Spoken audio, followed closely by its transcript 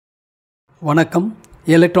வணக்கம்.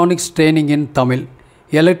 Electronics training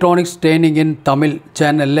இன் தமிழ்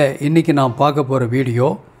சேனலில் இன்றைக்கி நான் பார்க்க போகிற வீடியோ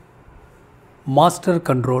மாஸ்டர்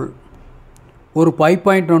கண்ட்ரோல். ஒரு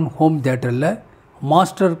 5.1 ஹோம் தியேட்டரில்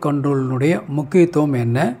மாஸ்டர் கண்ட்ரோலினுடைய முக்கியத்துவம்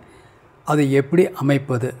என்ன, அதை எப்படி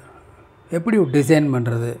அமைப்பது, எப்படி டிசைன்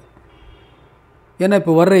பண்ணுறது. ஏன்னா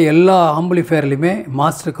இப்போ வர்ற எல்லா ஆம்பிளிஃபயர்லையுமே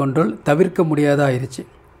மாஸ்டர் கண்ட்ரோல் தவிர்க்க முடியாத ஆயிடுச்சு.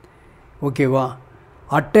 ஓகேவா?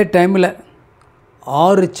 அட் எ டைமில்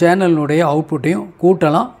 6 சேனலினுடைய அவுட்புட்டையும்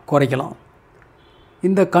கூட்டலாம், குறைக்கலாம்.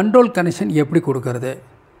 இந்த கண்ட்ரோல் கனெக்ஷன் எப்படி கொடுக்கறது?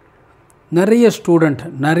 நிறைய ஸ்டூடெண்ட்,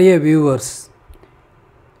 நிறைய வியூவர்ஸ்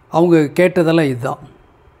அவங்க கேட்டதெல்லாம் இதுதான்.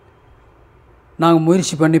 நாங்கள்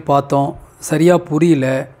முயற்சி பண்ணி பார்த்தோம், சரியாக புரியல.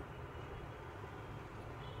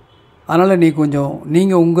 அதனால்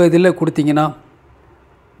நீங்கள் உங்கள் இதில் கொடுத்தீங்கன்னா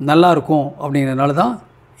நல்லாயிருக்கும் அப்படிங்கிறதுனால தான்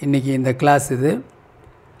இன்றைக்கி இந்த கிளாஸ் இது.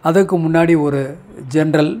 அதுக்கு முன்னாடி ஒரு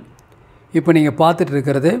ஜென்ரல், இப்போ நீங்கள் பார்த்துட்டு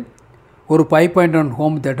இருக்கிறது ஒரு 5.1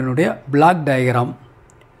 ஹோம் தியேட்டருடைய பிளாக் டயக்ராம்.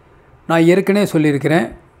 நான் ஏற்கனவே சொல்லியிருக்கிறேன்,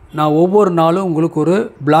 நான் ஒவ்வொரு நாளும் உங்களுக்கு ஒரு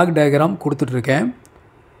பிளாக் டயக்ராம் கொடுத்துட்ருக்கேன்.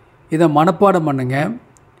 இதை மனப்பாடம் பண்ணுங்க.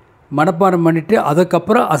 மனப்பாடம் பண்ணிவிட்டு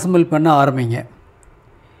அதுக்கப்புறம் அசம்பிள் பண்ண ஆரம்பிங்க.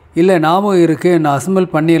 இல்லை ஞாபகம் இருக்குது, நான் அசம்பிள்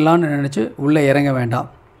பண்ணிடலான்னு நினச்சி உள்ளே இறங்க வேண்டாம்.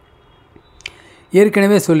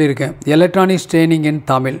 ஏற்கனவே சொல்லியிருக்கேன், எலக்ட்ரானிக்ஸ் ட்ரெயினிங் இன்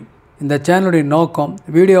தமிழ் இந்த சேனலுடைய நோக்கம்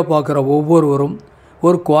வீடியோ பார்க்குற ஒவ்வொருவரும்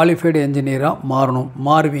ஒரு குவாலிஃபைடு என்ஜினியராக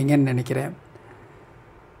மாறுவீங்கன்னு நினைக்கிறேன்.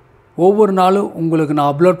 ஒவ்வொரு நாளும் உங்களுக்கு நான்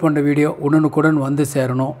அப்லோட் பண்ணுற வீடியோ உடனுக்குடன் வந்து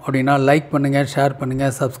சேரணும் அப்படின்னா லைக் பண்ணுங்கள், ஷேர்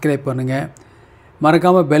பண்ணுங்கள், சப்ஸ்கிரைப் பண்ணுங்கள்.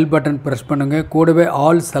 மறக்காமல் பெல் பட்டன் ப்ரெஸ் பண்ணுங்கள். கூடவே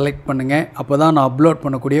ஆல் செலக்ட் பண்ணுங்கள். அப்போ தான் நான் அப்லோட்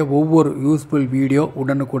பண்ணக்கூடிய ஒவ்வொரு யூஸ்ஃபுல் வீடியோ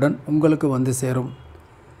உடனுக்குடன் உங்களுக்கு வந்து சேரும்.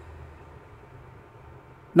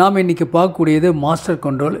 நாம் இன்றைக்கி பார்க்கக்கூடியது மாஸ்டர்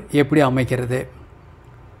கண்ட்ரோல் எப்படி அமைக்கிறது.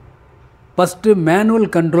 ஃபஸ்ட்டு மேனுவல்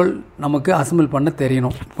கண்ட்ரோல் நமக்கு அசம்பிள் பண்ண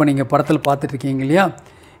தெரியணும். இப்போ நீங்கள் படத்தில் பார்த்துட்ருக்கீங்க இல்லையா,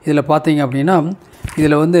 இதில் பார்த்தீங்க அப்படின்னா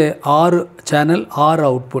இதில் 6 சேனல், 6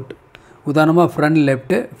 அவுட்புட். உதாரணமாக front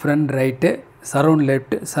left, front right, surround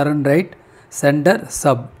left, surround right, centre,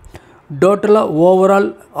 sub. டோட்டலாக ஓவரால்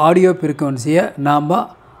ஆடியோ ஃப்ரீக்வன்சியை நாம்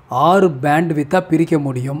 6 பேண்ட் வித்தாக பிரிக்க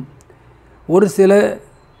முடியும். ஒரு சில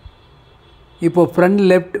இப்போது ஃப்ரண்ட்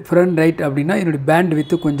லெஃப்ட், ஃப்ரண்ட் ரைட் அப்படின்னா என்னுடைய பேண்ட்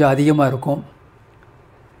வித்து கொஞ்சம் அதிகமாக இருக்கும்.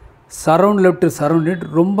 சரவுண்ட் லெஃப்ட், சரவுண்ட் ரைட்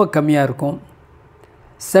ரொம்ப கம்மியாக இருக்கும்.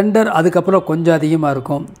 சென்டர் அதுக்கப்புறம் கொஞ்சம் அதிகமாக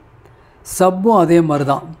இருக்கும். சப்பும் அதே மாதிரி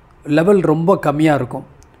தான், லெவல் ரொம்ப கம்மியாக இருக்கும்.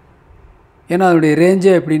 ஏன்னா அதனுடைய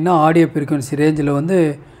ரேஞ்சே எப்படின்னா ஆடியோ ஃப்ரீக்வன்சி ரேஞ்சில்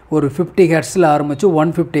ஒரு 50 ஹெர்ட்ஸில் ஆரம்பித்து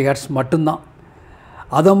 150 ஹெர்ட்ஸ் மட்டும்தான்.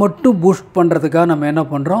 அதை மட்டும் பூஸ்ட் பண்ணுறதுக்காக நம்ம என்ன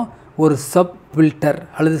பண்ணுறோம், ஒரு சப் ஃபில்டர்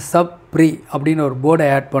அல்லது சப் ப்ரீ அப்படின்னு ஒரு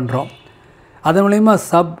போர்டை ஆட் பண்ணுறோம். அதன் மூலயமா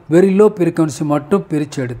சப் வெரி லோ ஃப்ரீக்வன்சி மட்டும்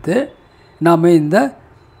பிரித்து எடுத்து நாம் இந்த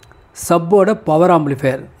சப்போட பவர்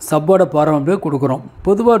ஆம்பிளிஃபையர் கொடுக்குறோம்.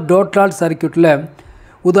 பொதுவாக டோட்டல் சர்க்யூட்டில்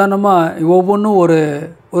உதாரணமாக ஒவ்வொன்றும்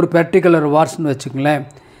ஒரு பர்டிகுலர் வாட்ஸ்னு வச்சுக்கங்களேன்.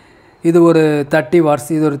 இது ஒரு 30 வாட்ஸ்,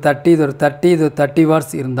 இது ஒரு 30, இது ஒரு 30, இது ஒரு 30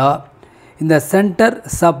 வாட்ஸ் இருந்தால் இந்த சென்டர்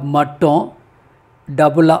சப் மட்டும்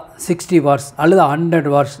டபுளாக 60 வாட்ஸ் அல்லது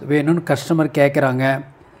 100 வாட்ஸ் வேணும்னு கஸ்டமர் கேட்குறாங்க.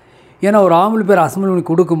 ஏன்னா ஒரு ஆம்பிளிஃபையர் அசம்பிள் பண்ணி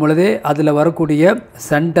கொடுக்கும் பொழுதே அதில் வரக்கூடிய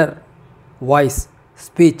சென்டர் வாய்ஸ்,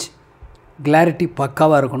 ஸ்பீச், கிளாரிட்டி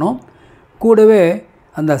பக்காவாக இருக்கணும். கூடவே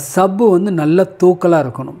அந்த சப்பு நல்ல தூக்கலாக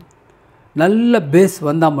இருக்கணும். நல்ல பேஸ்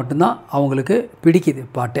வந்தால் மட்டும்தான் அவங்களுக்கு பிடிக்குது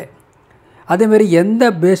பாட்டு. அதேமாரி எந்த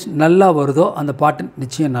பேஸ் நல்லா வருதோ அந்த பாட்டு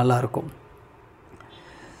நிச்சயம் நல்லாயிருக்கும்.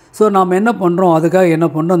 ஸோ நாம் என்ன பண்ணுறோம், அதுக்காக என்ன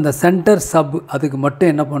பண்ணுறோம், இந்த சென்டர் சப் அதுக்கு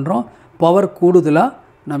மட்டும் என்ன பண்ணுறோம், பவர் கூடுதலாக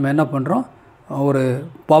நம்ம என்ன பண்ணுறோம், ஒரு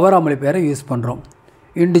பவர் ஆம்பிளிஃபையரை யூஸ் பண்ணுறோம்.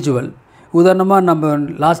 இண்டிவிஜுவல் உதாரணமாக நம்ம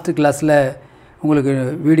லாஸ்ட்டு கிளாஸில் உங்களுக்கு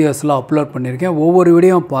வீடியோஸ்லாம் அப்லோட் பண்ணியிருக்கேன். ஒவ்வொரு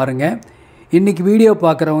வீடியோவும் பாருங்கள். இன்றைக்கி வீடியோ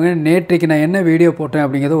பார்க்குறவங்க நேற்றைக்கு நான் என்ன வீடியோ போட்டேன்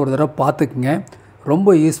அப்படிங்கிறத ஒரு தடவை பார்த்துக்குங்க.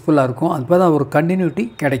 ரொம்ப யூஸ்ஃபுல்லாக இருக்கும். அப்போ தான் ஒரு கண்டினியூட்டி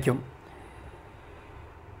கிடைக்கும்.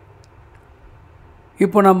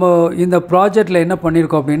 இப்போ நம்ம இந்த ப்ராஜெக்டில் என்ன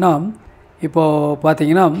பண்ணியிருக்கோம் அப்படின்னா, இப்போது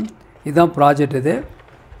பார்த்தீங்கன்னா இதுதான் ப்ராஜெக்ட்.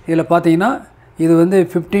 இதில் பார்த்தீங்கன்னா இது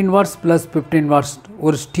 15 வாட்ஸ் ப்ளஸ் 15 வாட்ஸ்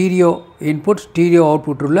ஒரு ஸ்டீரியோ இன்புட், ஸ்டீரியோ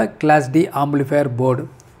அவுட்புட் உள்ள கிளாஸ் டி ஆம்பிளிஃபையர் போர்டு.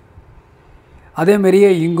 அதேமாரியே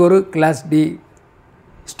இங்கே ஒரு class D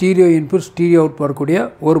stereo input, stereo out வரக்கூடிய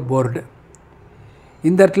ஒரு போர்டு.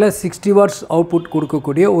 இந்த இடத்துல 60 வாட்ஸ் அவுட்புட்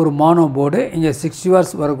கொடுக்கக்கூடிய ஒரு மானோ போர்டு, இங்கே 60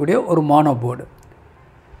 வாட்ஸ் வரக்கூடிய ஒரு மானோ போர்டு.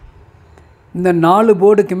 இந்த 4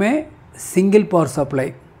 போர்டுக்குமே சிங்கிள் பவர்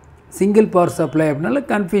சப்ளை அப்படின்னால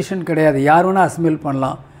கன்ஃபியூஷன் கிடையாது. யார் வேணால் அசம்பிள்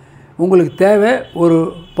பண்ணலாம். உங்களுக்கு தேவை ஒரு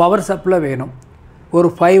பவர் சப்ளை வேணும், ஒரு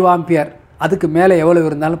 5 ஆம்பியர், அதுக்கு மேலே எவ்வளோ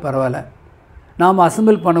இருந்தாலும் பரவாயில்ல. நாம்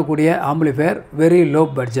அசம்பிள் பண்ணக்கூடிய ஆம்பிளிஃபையர் வெரி லோ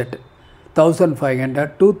பட்ஜெட், 1500,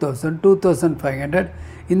 2000, 2500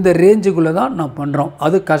 இந்த ரேஞ்சுக்குள்ளே தான் நான் பண்ணுறோம்.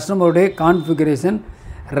 அது கஸ்டமருடைய கான்ஃபிகரேஷன்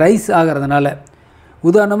ரைஸ் ஆகிறதுனால.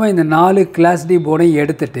 உதாரணமாக இந்த 4 கிளாஸ் டி போர்டையும்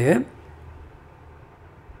எடுத்துகிட்டு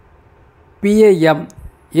PAM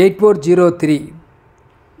 8403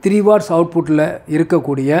 3 வாட்ஸ் அவுட்புட்டில்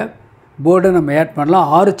இருக்கக்கூடிய போர்டை நம்ம ஆட் பண்ணலாம்.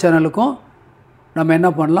 6 சேனலுக்கும் நம்ம என்ன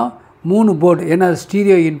பண்ணலாம், 3 போர்டு, ஏன்னா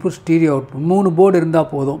stereo input stereo output, 3 board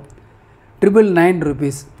இருந்தால் போதும். 999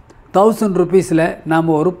 rupees, 1000 rupeesல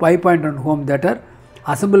நாம் ஒரு 5.1 ஹோம் தியேட்டர்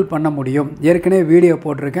அசம்பிள் பண்ண முடியும். ஏற்கனவே வீடியோ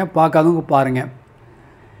போட்டிருக்கேன், பார்க்காதவங்க பாருங்கள்.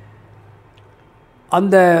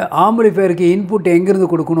 அந்த ஆம்பிளிஃபையருக்கு இன்புட்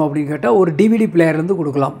எங்கேருந்து கொடுக்கணும் அப்படின்னு கேட்டால் ஒரு டிவிடி பிளேயர்லேருந்து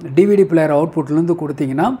கொடுக்கலாம். டிவிடி பிளேயர் அவுட்புட்லேருந்து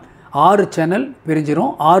கொடுத்தீங்கன்னா 6 சேனல்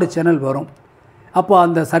பிரிஞ்சிடும், 6 சேனல் வரும். அப்போ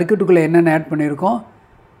அந்த சர்க்கியூட்டுக்குள்ளே என்னென்ன ஆட் பண்ணியிருக்கோம்,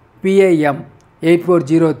 PAM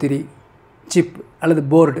 8403 சிப் அல்லது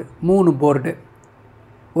போர்டு, 3 போர்டு,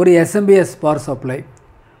 ஒரு SMBS பவர் சப்ளை,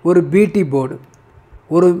 ஒரு BT போர்டு,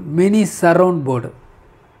 ஒரு மினி சரவுண்ட் போர்டு,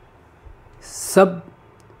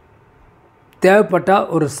 தேவைப்பட்டால்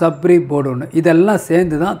ஒரு சப்ரி போர்டு ஒன்று, இதெல்லாம்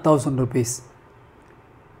சேர்ந்து தான் 1000 rupees.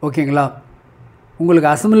 ஓகேங்களா? உங்களுக்கு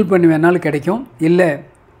அசம்பிள் பண்ணி வேணாலும் கிடைக்கும், இல்லை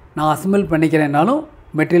நான் அசம்பிள் பண்ணிக்கிறேன்னாலும்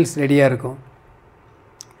மெட்டீரியல்ஸ் ரெடியாக இருக்கும்.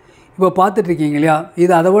 இப்போ பார்த்துட்ருக்கீங்க இல்லையா,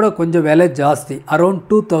 இது அதை விட கொஞ்சம் விலை ஜாஸ்தி, அரௌண்ட்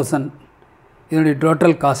 2000 இதனுடைய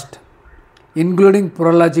total cost, including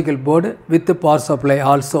ப்ரோலாஜிக்கல் board with power supply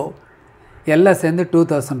also, எல்லாம் சேர்ந்து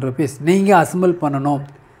 2000 rupees. நீங்கள் அசம்பிள் பண்ணணும்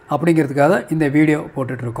அப்படிங்கிறதுக்காக இந்த வீடியோ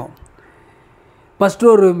போட்டுட்ருக்கோம். ஃபஸ்ட்டு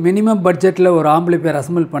ஒரு மினிமம் பட்ஜெட்டில் ஒரு ஆம்பிளிஃபையர்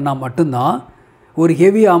அசம்பிள் பண்ணால் மட்டும்தான் ஒரு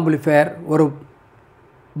ஹெவி ஆம்பிளிஃபையர், ஒரு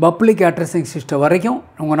பப்ளிக் அட்ரஸிங் சிஸ்டம் வரைக்கும்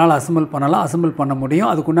உங்களால் அசம்பிள் பண்ணலாம், அசம்பிள் பண்ண முடியும்.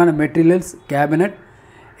 அதுக்குண்டான மெட்டீரியல்ஸ், கேபினட்,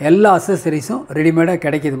 எல்லா அசசரிஸும் ரெடிமேடாக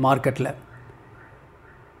கிடைக்கிது மார்க்கெட்டில்.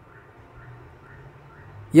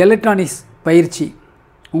 எலக்ட்ரானிக்ஸ் பயிற்சி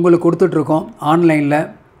உங்களுக்கு கொடுத்துட்ருக்கோம் ஆன்லைனில்.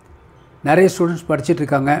 நிறைய ஸ்டூடெண்ட்ஸ்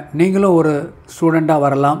படிச்சுட்ருக்காங்க, நீங்களும் ஒரு ஸ்டூடெண்ட்டாக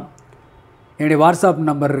வரலாம். என்னுடைய வாட்ஸ்அப்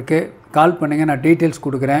நம்பர் இருக்குது, கால் பண்ணுங்கள், நான் டீட்டெயில்ஸ்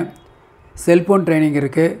கொடுக்குறேன். செல்ஃபோன் ட்ரைனிங்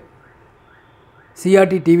இருக்குது,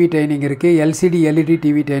 CRT டிவி ட்ரைனிங் இருக்குது, LCD LED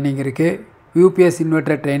டிவி ட்ரைனிங் இருக்குது, UPS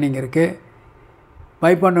இன்வெர்டர் ட்ரைனிங் இருக்குது,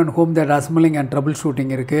 5.1 home theatre assembling and trouble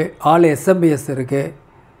shooting இருக்குது, ஆல் SMBS இருக்குது,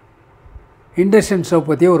 இண்டக்ஷன் ஸ்டவ்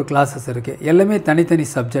பற்றிய ஒரு கிளாஸஸ் இருக்குது. எல்லாமே தனித்தனி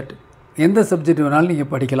சப்ஜெக்ட், எந்த சப்ஜெக்ட் வேணாலும்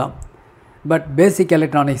நீங்கள் படிக்கலாம். பட் பேசிக்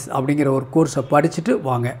எலக்ட்ரானிக்ஸ் அப்படிங்கிற ஒரு கோர்ஸை படிச்சுட்டு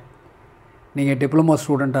வாங்க. நீங்கள் டிப்ளமோ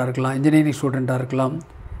ஸ்டூடெண்ட்டாக இருக்கலாம், இன்ஜினியரிங் ஸ்டூடெண்ட்டாக இருக்கலாம்,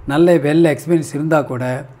 நல்ல வெல் எக்ஸ்பீரியன்ஸ் இருந்தால் கூட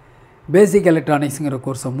பேசிக் எலக்ட்ரானிக்ஸுங்கிற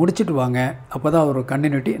கோர்ஸை முடிச்சுட்டு வாங்க. அப்போ தான் ஒரு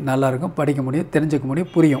கண்டினியூட்டி நல்லாயிருக்கும், படிக்க முடியும், தெரிஞ்சுக்க முடியும்,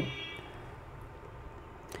 புரியும்.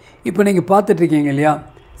 இப்போ நீங்கள் பார்த்துட்ருக்கீங்க இல்லையா,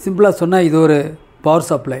 சிம்பிளாக சொன்னால் இது ஒரு பவர்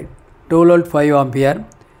சப்ளை 12 volt 5 ampere,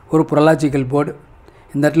 ஒரு ப்ரோலாஜிக்கல் போர்டு,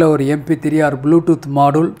 இந்த இடத்துல ஒரு MP3 R Bluetooth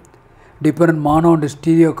module, different மானோ and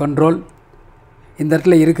stereo control இந்த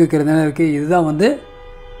இடத்துல இருக்கிறது இருக்குது. இதுதான் வந்து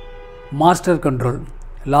மாஸ்டர் கண்ட்ரோல்.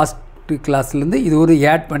 லாஸ்ட்டு கிளாஸ்லேருந்து இது ஒரு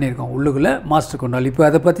ஆட் பண்ணியிருக்கோம் உள்ளுக்குள்ளே மாஸ்டர் கண்ட்ரோல். இப்போ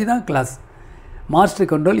அதை பற்றி தான் கிளாஸ். மாஸ்டர்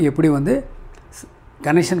கண்ட்ரோல் எப்படி வந்து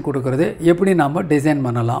கனெக்ஷன் கொடுக்குறது, எப்படி நாம் டிசைன்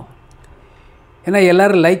பண்ணலாம். ஏன்னா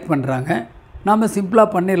எல்லோரும் லைக் பண்ணுறாங்க, நாம்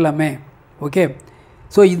சிம்பிளாக பண்ணிடலாமே. ஓகே,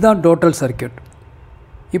 ஸோ இதுதான் டோட்டல் சர்க்கியூட்.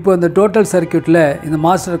 இப்போ இந்த டோட்டல் சர்க்கியூட்டில் இந்த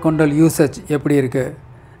மாஸ்டர் கண்ட்ரோல் யூசேஜ் எப்படி இருக்குது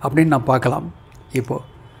அப்படின்னு நான் பார்க்கலாம். இப்போது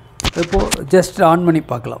ஜஸ்ட் ஆன் பண்ணி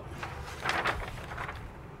பார்க்கலாம்.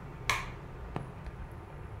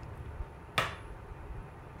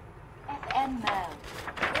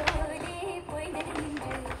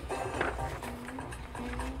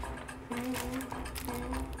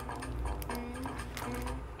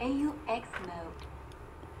 AUX mode.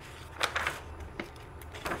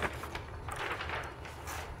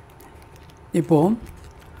 இப்போது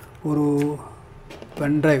ஒரு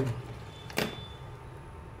pen drive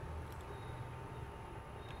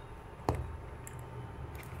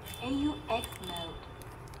AUX mode.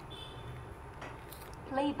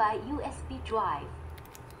 Play by USB drive.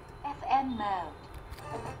 FM mode.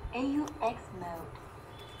 AUX mode.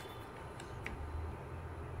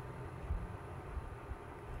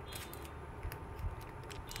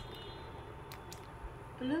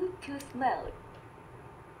 Bluetooth mode.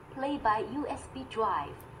 Play by USB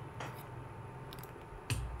drive.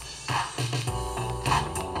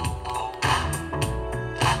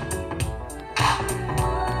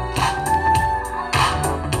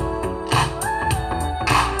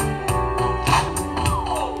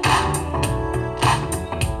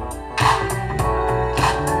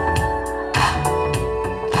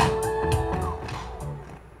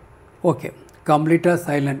 Okay, கம்ப்ளீட்டாக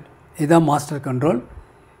சைலண்ட். இதுதான் மாஸ்டர் கண்ட்ரோல்.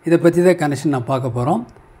 இதை பற்றி தான் கனெக்ஷன் நான் பார்க்க போகிறோம்.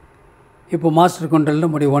 இப்போ மாஸ்டர்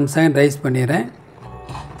கண்ட்ரோலில் முடி 1 செகண்ட் ரைஸ் பண்ணிடுறேன்.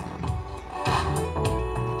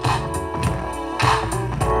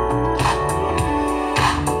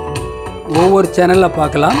 ஒவ்வொரு சேனலில்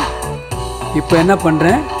பார்க்கலாம். இப்போ என்ன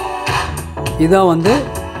பண்ணுறேன், இதான் வந்து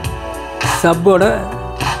சப்போட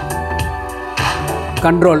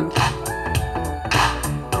கண்ட்ரோல்.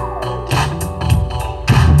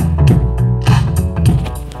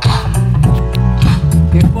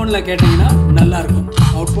 ஹெட்ஃபோனில் கேட்டிங்கன்னா நல்லாயிருக்கும்,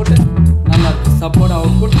 அவுட்புட் நல்லாயிருக்கும். சப்போட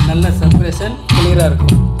அவுட்புட் நல்ல செப்பரேஷன் கிளியராக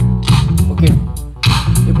இருக்கும். ஓகே,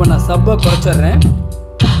 இப்போ நான் சப்பை குறைச்சிட்றேன்.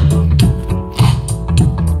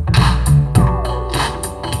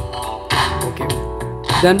 ஓகே,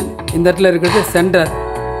 தென் இந்த இடத்துல இருக்கிறது சென்டர்.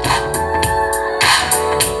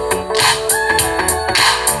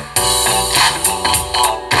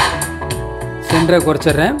 சென்டரை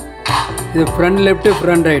குறைச்சிட்றேன். இது ஃப்ரண்ட் லெஃப்ட்டு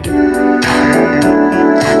ஃப்ரண்ட் ரைட்டு.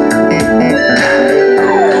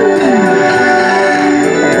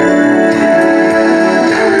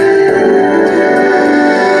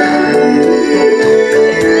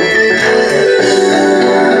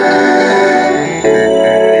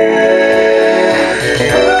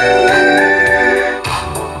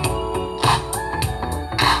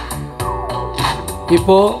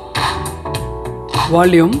 இப்போது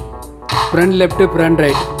volume front left front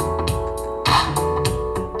right.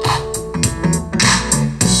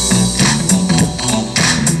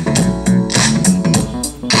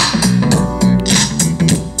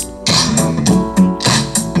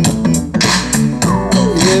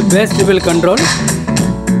 இது base triple control.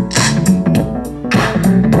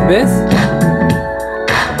 Base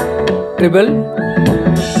triple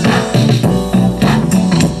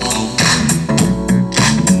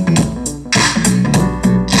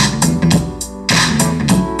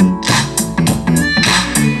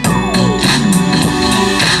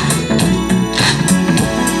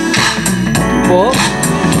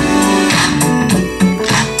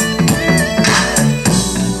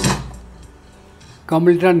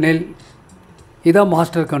கம்ப்ளீட்டாக நெல். இதான்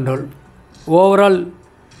மாஸ்டர் கண்ட்ரோல். ஓவரால்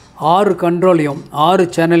 6 கண்ட்ரோலையும் 6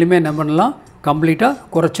 சேனலையுமே என்ன பண்ணலாம், கம்ப்ளீட்டாக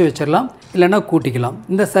குறைச்சி வச்சிடலாம், இல்லைன்னா கூட்டிக்கலாம்.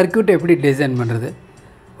 இந்த சர்க்யூட்டை எப்படி டிசைன் பண்ணுறது?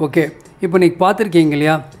 ஓகே, இப்போ நீங்கள் பார்த்துருக்கீங்க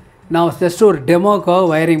இல்லையா, நான் ஜஸ்ட் ஒரு டெமோக்காக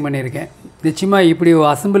வயரிங் பண்ணியிருக்கேன். நிச்சயமாக இப்படி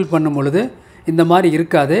அசம்பிள் பண்ணும் பொழுது இந்த மாதிரி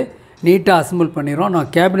இருக்காது, நீட்டாக அசம்பிள் பண்ணிடுறோம்.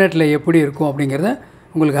 நான் கேபினெட்டில் எப்படி இருக்கும் அப்படிங்கிறத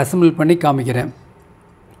உங்களுக்கு அசம்பிள் பண்ணி காமிக்கிறேன்.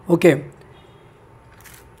 Okay,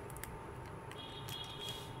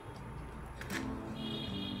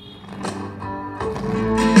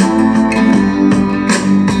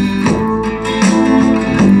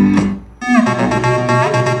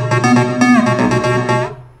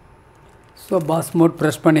 so pass mode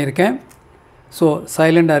press பண்ணியிருக்கேன். ஸோ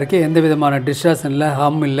சைலண்டாக இருக்குது, எந்த விதமான டிஸ்ட்ராக்ஷன் இல்லை,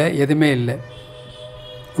 ஹம் இல்லை, எதுவுமே இல்லை.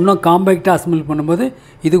 இன்னும் காம்பேக்டாக அசம்பிள் பண்ணும்போது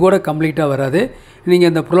இது கூட கம்ப்ளீட்டாக வராது. நீங்கள்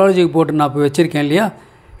இந்த ப்ரோலாஜிக் போட்டு நான் இப்போ வச்சுருக்கேன் இல்லையா,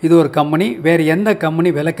 இது ஒரு கம்பெனி, வேறு எந்த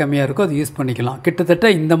கம்பெனி விலை கம்மியாக இருக்கோ அது யூஸ் பண்ணிக்கலாம்.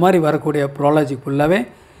 கிட்டத்தட்ட இந்த மாதிரி வரக்கூடிய ப்ரோலாஜிக் ஃபுல்லாகவே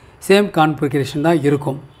சேம் கான்ஃபிகரேஷன் தான்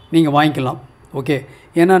இருக்கும், நீங்கள் வாங்கிக்கலாம். ஓகே,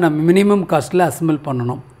 ஏன்னா நம்ம மினிமம் காஸ்ட்டில் அசம்பிள்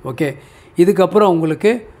பண்ணணும். ஓகே, இதுக்கப்புறம்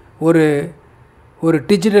உங்களுக்கு ஒரு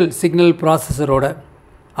டிஜிட்டல் சிக்னல் ப்ராசஸரோட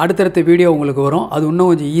அடுத்தடுத்த வீடியோ உங்களுக்கு வரும். அது இன்னும்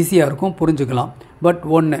கொஞ்சம் ஈஸியாக இருக்கும், புரிஞ்சுக்கலாம். பட்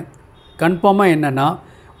ஒன்று கன்ஃபார்மாக என்னென்னா,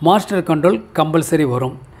 மாஸ்டர் கண்ட்ரோல் கம்பல்சரி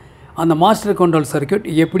வரும். அந்த மாஸ்டர் கண்ட்ரோல் சர்க்யூட்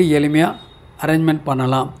எப்படி எளிமையாக அரேஞ்ச்மெண்ட்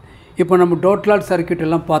பண்ணலாம். இப்போ நம்ம டோட்டலாட் சர்க்யூட்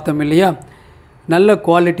எல்லாம் பார்த்தோம் இல்லையா, நல்ல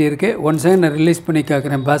குவாலிட்டி இருக்குது. ஒன் செகண்ட் நான் ரிலீஸ் பண்ணி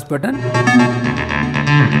கேட்குறேன் பாஸ் பட்டன்.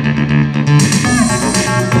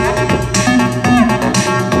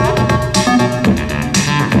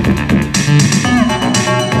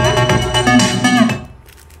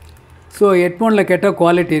 ஸோ ஹெட்ஃபோனில் கேட்டால்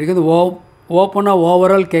குவாலிட்டி இருக்குது. ஓப்பனாக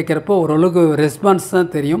ஓவரால் கேட்குறப்போ ஓரளவுக்கு ரெஸ்பான்ஸ்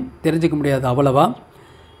தான் தெரியும், தெரிஞ்சிக்க முடியாது அவ்வளவா.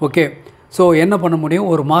 ஓகே, ஸோ என்ன பண்ண முடியும்,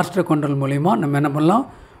 ஒரு மாஸ்டர் கண்ட்ரோல் மூலிமா நம்ம என்ன பண்ணலாம்,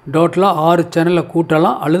 டோட்டலாக 6 சேனலை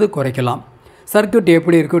கூட்டலாம் அல்லது குறைக்கலாம். சர்க்யூட்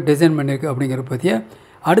எப்படி இருக்கும், டிசைன் பண்ணியிருக்கு அப்படிங்கிற பற்றிய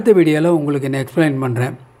அடுத்த வீடியோவில் உங்களுக்கு நான் எக்ஸ்பிளைன்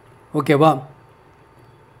பண்ணுறேன். ஓகேவா?